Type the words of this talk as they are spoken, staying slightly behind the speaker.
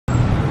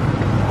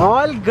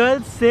All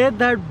girls say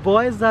that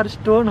boys are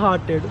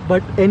stone-hearted,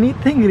 but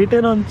anything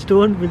written on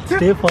stone will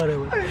stay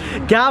forever.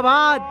 क्या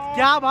बात,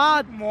 क्या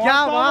बात,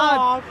 क्या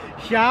बात,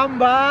 श्याम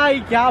भाई,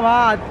 क्या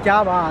बात,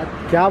 क्या बात,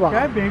 क्या बात।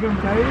 क्या बेगम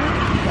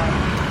चाहिए?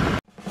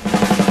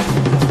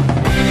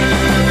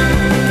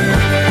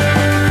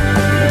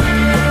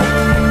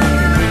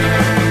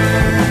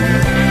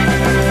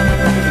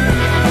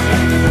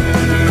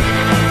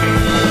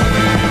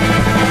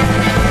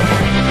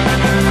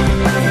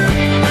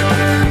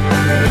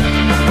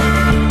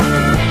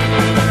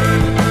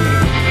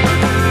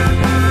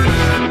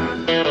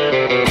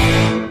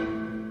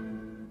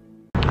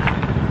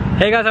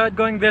 Hey guys, how's it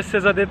going? This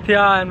is Aditya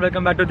and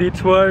welcome back to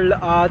Deets World.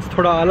 आज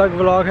थोड़ा अलग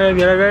vlog है.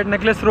 We are at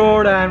Necklace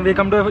Road and we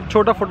come to a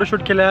छोटा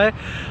photoshoot के लिए आए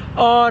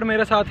और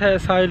मेरे साथ है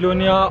साई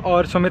लोनिया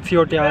और Sumit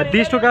सियोटिया.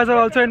 These two guys are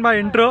also in my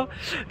intro.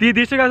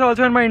 These two guys are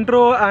also in my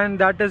intro and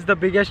that is the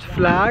biggest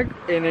flag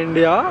in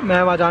India.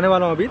 मैं वहाँ जाने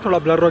वाला हूँ अभी. थोड़ा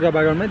blur हो गया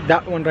background में.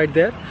 That one right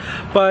there.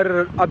 पर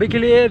अभी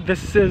के लिए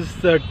this is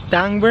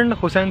Bund,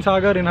 Hussain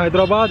Sagar in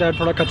Hyderabad. और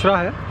थोड़ा कचरा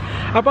है.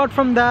 Apart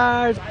from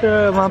that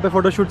वहाँ पे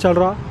photoshoot चल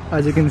रहा.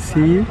 As you can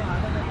see.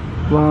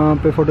 वहाँ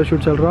पे फ़ोटोशूट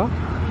चल रहा.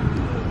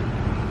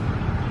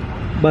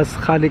 बस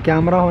खाली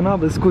कैमरा होना,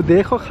 बस इसको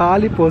देखो,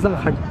 खाली पोजा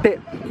हट्टे.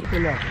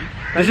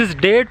 This is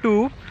day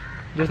 2.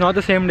 This not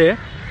the same day.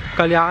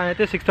 कल यहाँ आए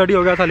थे, 6:30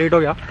 हो गया था, लेट हो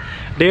गया.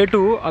 डे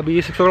 2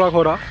 अभी 6 o'clock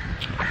हो रहा.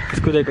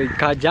 इसको देखो,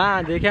 कहा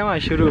जहाँ देखे वहाँ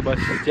शुरू, बस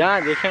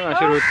जहाँ देखे वहाँ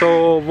शुरू. तो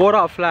वो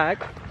रहा फ्लैग,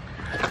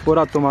 वो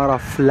रहा तुम्हारा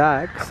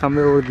flag.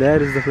 Somewhere over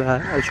there is the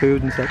flag. I show you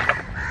inside.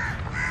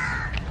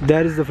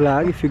 There is the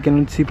flag if you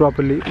can see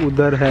properly.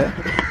 उधर है.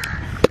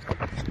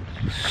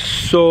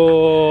 So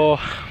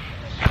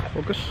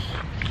focus.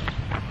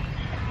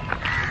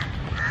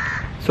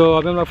 So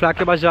अभी हम लोग फ्लैग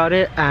के पास जा रहे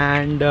हैं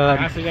and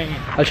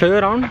I'll show you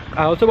around.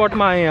 I also bought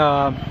my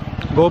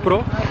GoPro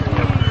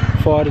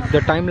for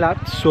the time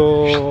lapse. So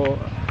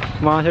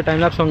वहाँ से time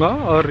lapse होगा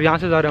और यहाँ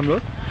से जा रहे हैं हम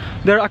लोग.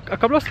 There are a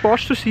couple of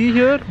spots to see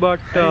here, but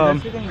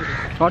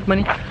not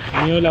many.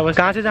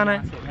 कहाँ से जाना है?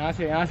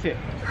 यहाँ से.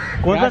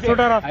 कौन सा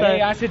छोटा रास्ता है?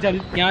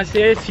 यहाँ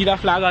से सीधा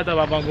फ्लैग आता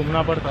बाबा,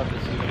 घूमना पड़ता.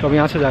 तो अब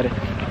यहाँ से जा रहे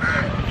हैं.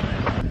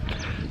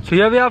 So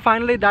here we are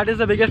finally. That is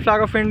the biggest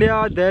flag of India.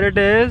 There it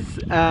is,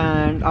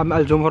 and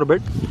I'll zoom for a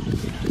bit.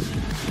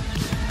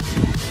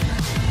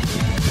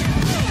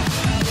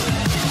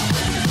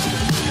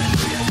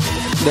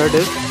 There it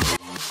is.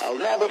 I'll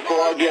never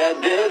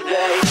forget this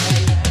day.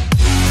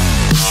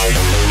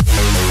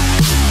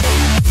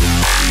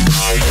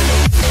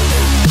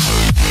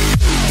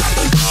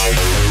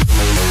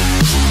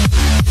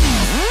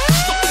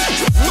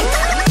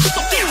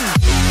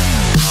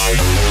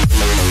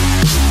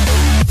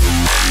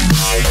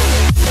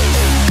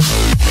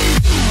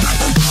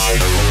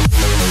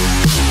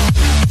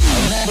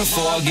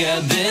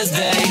 Forget this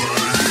day.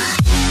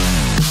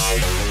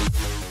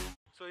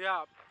 So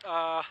yeah,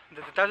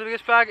 that's the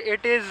biggest flag.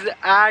 It is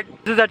at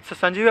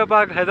Sanjeviah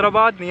Park,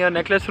 Hyderabad, near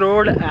Necklace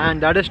Road,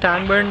 and that is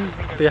Bund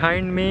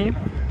behind me.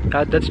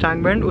 That's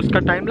Bund.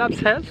 Uska time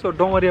lapse hai, so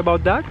don't worry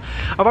about that.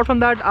 Apart from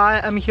that, I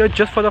am here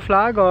just for the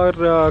flag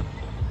or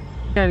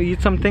and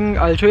eat something.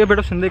 I'll show you a bit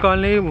of Sindhi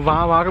Colony.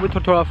 वहाँ का भी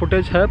थोड़ा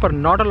footage है, but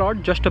not a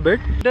lot, just a bit.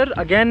 There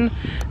again,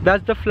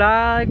 that's the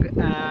flag,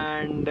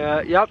 and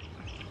yep.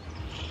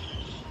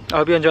 I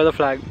hope you enjoy the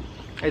flag.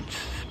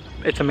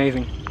 It's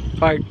amazing.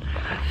 Alright,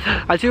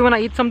 I'll see you when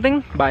I eat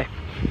something. Bye.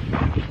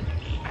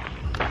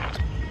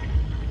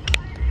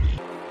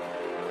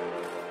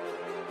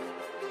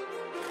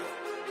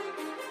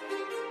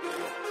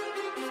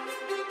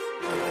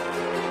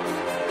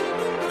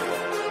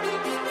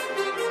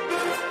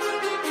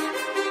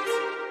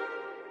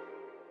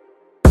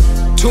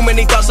 Too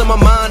many thoughts on my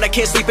mind, I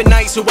can't sleep at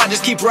night, so I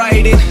just keep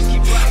writing.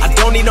 I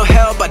don't need no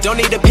help, I don't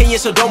need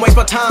opinions, so don't waste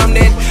my time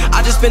then.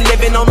 I just been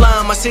living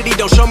online, my city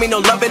don't show me no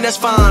love and that's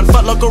fine.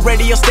 Fuck local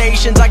radio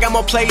stations, I got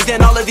more plays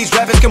than all of these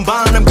rappers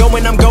combined. I'm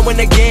going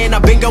again,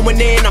 I've been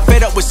going in, I'm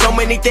fed up with so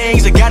many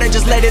things, I gotta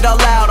just let it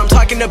all out. I'm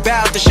talking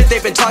about the shit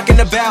they've been talking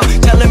about,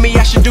 telling me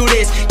I should do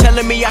this,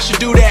 telling me I should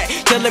do that,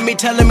 telling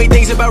me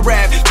things about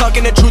rap,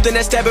 talking the truth and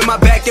that stab in my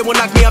back, they will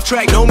knock me off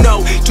track.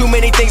 No, too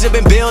many things have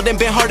been building,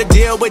 been hard to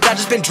deal with, I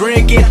just been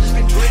drinking.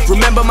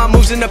 Remember my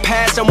moves in the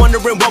past, I'm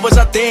wondering what was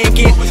I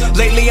thinking.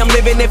 Lately I'm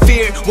living in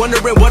fear,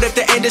 wondering what if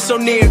the end is so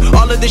near.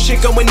 All of this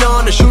shit going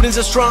on, the shootings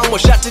are strong. One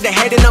shot to the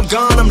head and I'm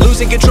gone. I'm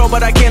losing control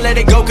but I can't let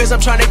it go, cause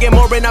I'm trying to get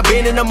more. And I've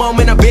been in the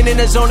moment, I've been in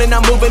the zone, and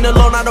I'm moving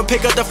alone. I don't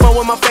pick up the phone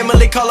when my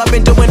family call, I've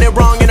been doing it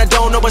wrong and I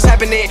don't know what's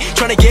happening.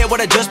 Trying to get what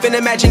I just been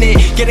imagining,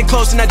 getting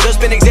close and I just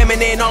been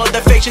examining all of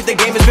the fake shit the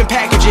game has been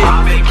packaging.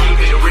 I've been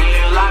keeping it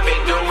real, I've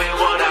been doing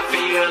what I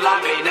feel,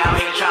 I've been out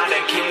here trying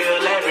to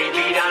kill every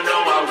beat, I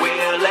know I will.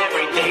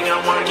 Everything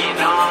I'm working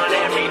on,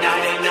 every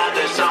night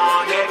another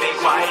song. They've been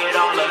quiet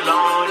all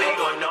along, they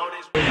gon'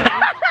 notice.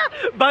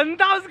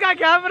 बनता उसका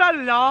camera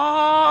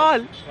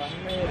Lal.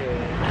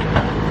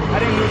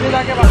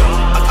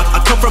 I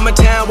come from a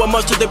town where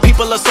most of the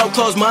people are so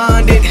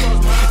close-minded.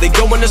 They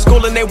going to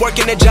school and they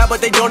working a job, but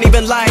they don't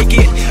even like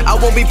it. I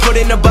won't be put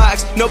in a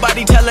box.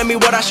 Nobody telling me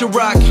what I should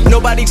rock.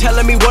 Nobody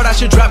telling me what I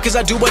should drop. Cause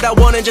I do what I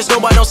want and just know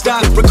I don't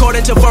stop.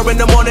 Recording till 4 in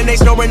the morning, they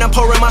snoring. I'm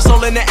pouring my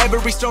soul into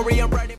every story I'm writing.